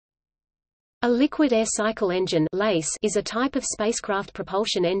A liquid air cycle engine (LACE) is a type of spacecraft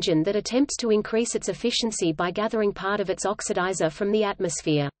propulsion engine that attempts to increase its efficiency by gathering part of its oxidizer from the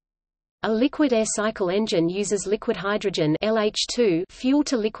atmosphere. A liquid air cycle engine uses liquid hydrogen (LH2) fuel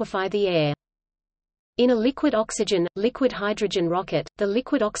to liquefy the air. In a liquid oxygen-liquid hydrogen rocket, the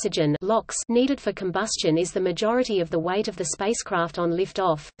liquid oxygen (LOX) needed for combustion is the majority of the weight of the spacecraft on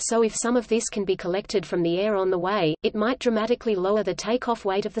liftoff, so if some of this can be collected from the air on the way, it might dramatically lower the takeoff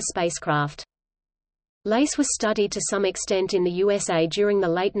weight of the spacecraft. LACE was studied to some extent in the USA during the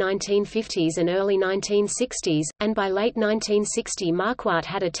late 1950s and early 1960s, and by late 1960 Marquardt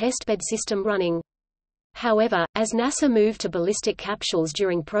had a testbed system running. However, as NASA moved to ballistic capsules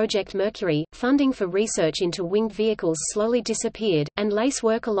during Project Mercury, funding for research into winged vehicles slowly disappeared, and LACE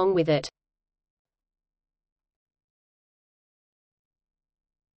work along with it.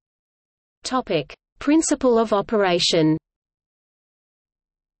 Topic: Principle of operation.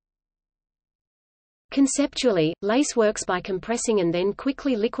 Conceptually, LACE works by compressing and then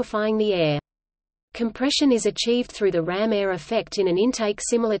quickly liquefying the air. Compression is achieved through the ram air effect in an intake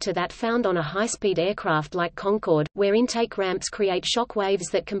similar to that found on a high-speed aircraft like Concorde, where intake ramps create shock waves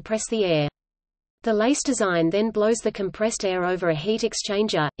that compress the air. The LACE design then blows the compressed air over a heat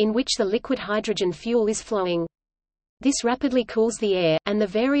exchanger, in which the liquid hydrogen fuel is flowing. This rapidly cools the air, and the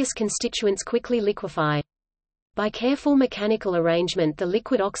various constituents quickly liquefy. By careful mechanical arrangement, the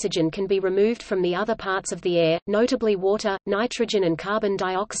liquid oxygen can be removed from the other parts of the air, notably water, nitrogen and carbon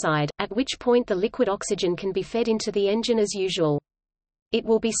dioxide, at which point the liquid oxygen can be fed into the engine as usual. It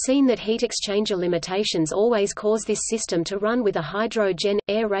will be seen that heat exchanger limitations always cause this system to run with a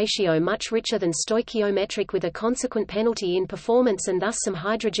hydro-gen-air ratio much richer than stoichiometric, with a consequent penalty in performance, and thus some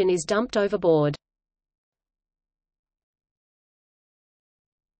hydrogen is dumped overboard.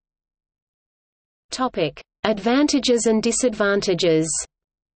 Advantages and disadvantages.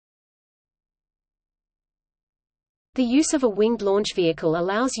 The use of a winged launch vehicle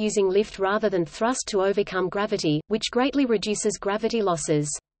allows using lift rather than thrust to overcome gravity, which greatly reduces gravity losses.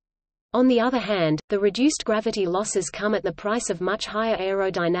 On the other hand, the reduced gravity losses come at the price of much higher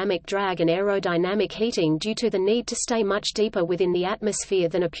aerodynamic drag and aerodynamic heating due to the need to stay much deeper within the atmosphere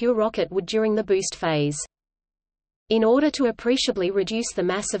than a pure rocket would during the boost phase. In order to appreciably reduce the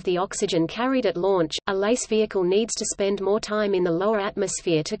mass of the oxygen carried at launch, a LACE vehicle needs to spend more time in the lower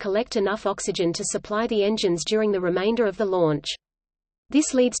atmosphere to collect enough oxygen to supply the engines during the remainder of the launch.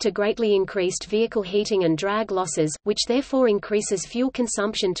 This leads to greatly increased vehicle heating and drag losses, which therefore increases fuel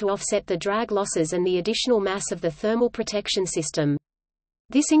consumption to offset the drag losses and the additional mass of the thermal protection system.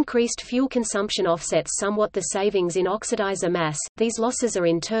 This increased fuel consumption offsets somewhat the savings in oxidizer mass. These losses are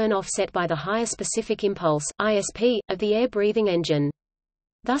in turn offset by the higher specific impulse (ISP) of the air-breathing engine.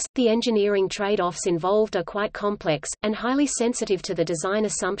 Thus, the engineering trade-offs involved are quite complex, and highly sensitive to the design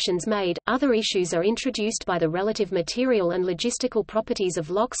assumptions made. Other issues are introduced by the relative material and logistical properties of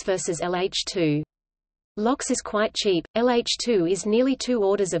LOX versus LH2. LOX is quite cheap, LH2 is nearly 2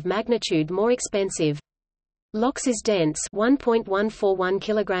 orders of magnitude more expensive. LOX is dense 1.141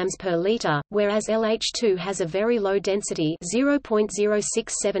 kg per liter, whereas LH2 has a very low density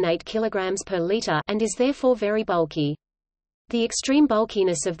 0.0678 kg per liter and is therefore very bulky. The extreme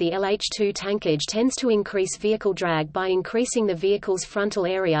bulkiness of the LH2 tankage tends to increase vehicle drag by increasing the vehicle's frontal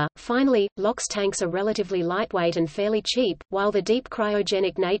area. Finally, LOX tanks are relatively lightweight and fairly cheap, while the deep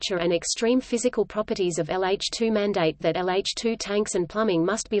cryogenic nature and extreme physical properties of LH2 mandate that LH2 tanks and plumbing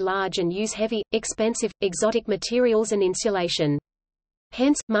must be large and use heavy, expensive, exotic materials and insulation.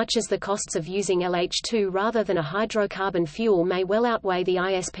 Hence, much as the costs of using LH2 rather than a hydrocarbon fuel may well outweigh the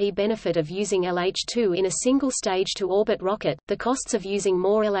ISP benefit of using LH2 in a single stage-to-orbit rocket, the costs of using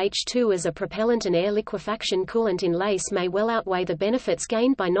more LH2 as a propellant and air liquefaction coolant in LACE may well outweigh the benefits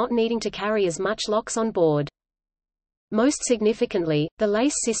gained by not needing to carry as much LOX on board. Most significantly, the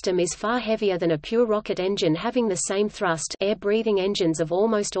LACE system is far heavier than a pure rocket engine having the same thrust. Air-breathing engines of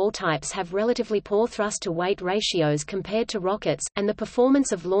almost all types have relatively poor thrust-to-weight ratios compared to rockets, and the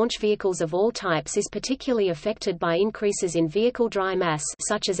performance of launch vehicles of all types is particularly affected by increases in vehicle dry mass,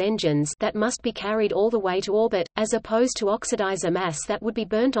 such as engines that must be carried all the way to orbit, as opposed to oxidizer mass that would be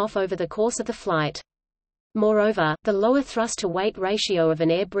burnt off over the course of the flight. Moreover, the lower thrust-to-weight ratio of an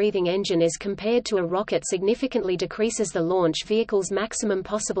air-breathing engine as compared to a rocket significantly decreases the launch vehicle's maximum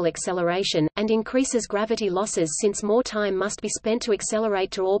possible acceleration, and increases gravity losses since more time must be spent to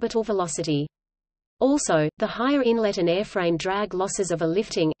accelerate to orbital velocity. Also, the higher inlet and airframe drag losses of a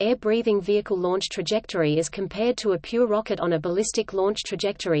lifting, air-breathing vehicle launch trajectory as compared to a pure rocket on a ballistic launch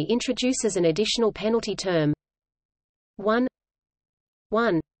trajectory introduces an additional penalty term 1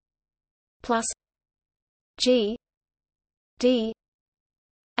 plus G D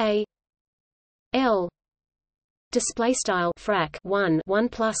A L display style frac 1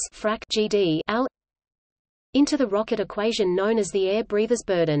 plus frac GD L into the rocket equation known as the air breather's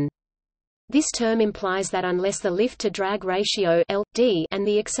burden. This term implies that unless the lift-to-drag ratio L/d and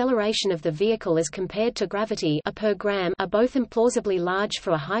the acceleration of the vehicle as compared to gravity per gram are both implausibly large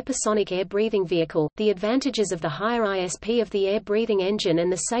for a hypersonic air-breathing vehicle, the advantages of the higher ISP of the air-breathing engine and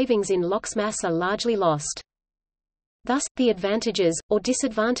the savings in LOX mass are largely lost. Thus, the advantages, or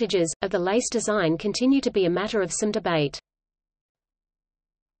disadvantages, of the LACE design continue to be a matter of some debate.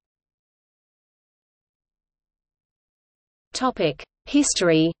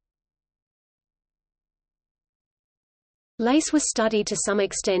 History. LACE was studied to some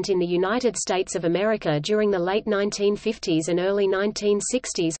extent in the United States of America during the late 1950s and early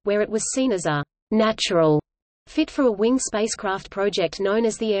 1960s, where it was seen as a natural fit for a winged spacecraft project known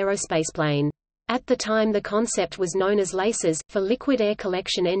as the aerospaceplane. At the time the concept was known as LACES, for Liquid Air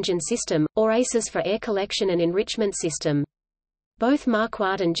Collection Engine System, or ACES for Air Collection and Enrichment System. Both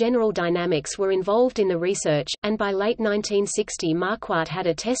Marquardt and General Dynamics were involved in the research, and by late 1960 Marquardt had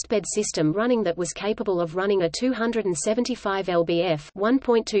a testbed system running that was capable of running a 275 lbf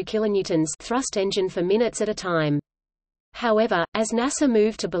 1.2 kilonewtons thrust engine for minutes at a time. However, as NASA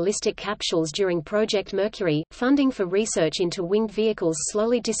moved to ballistic capsules during Project Mercury, funding for research into winged vehicles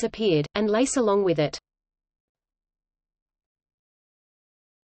slowly disappeared, and LACE along with it.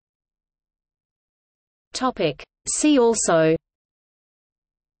 See also: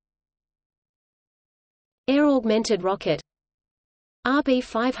 Air-augmented rocket,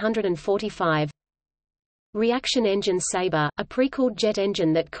 RB-545, reaction engine Sabre, a pre-cooled jet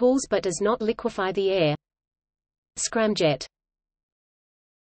engine that cools but does not liquefy the air, scramjet.